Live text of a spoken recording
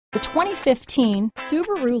The 2015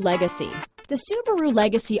 Subaru Legacy. The Subaru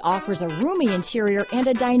Legacy offers a roomy interior and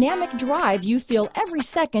a dynamic drive you feel every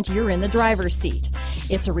second you're in the driver's seat.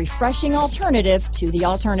 It's a refreshing alternative to the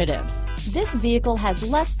alternatives. This vehicle has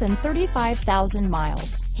less than 35,000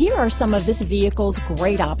 miles. Here are some of this vehicle's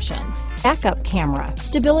great options: backup camera,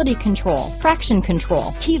 stability control, traction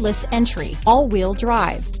control, keyless entry, all-wheel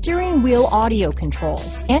drive, steering wheel audio controls,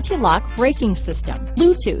 anti-lock braking system,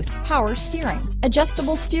 Bluetooth, power steering,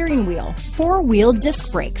 adjustable steering wheel, four-wheel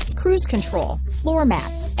disc brakes, cruise control, floor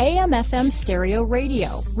mats, AM/FM stereo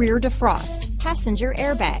radio, rear defrost, passenger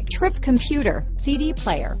airbag, trip computer, CD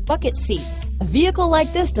player, bucket seats. A vehicle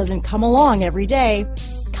like this doesn't come along every day.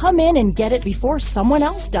 Come in and get it before someone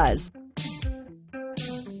else does.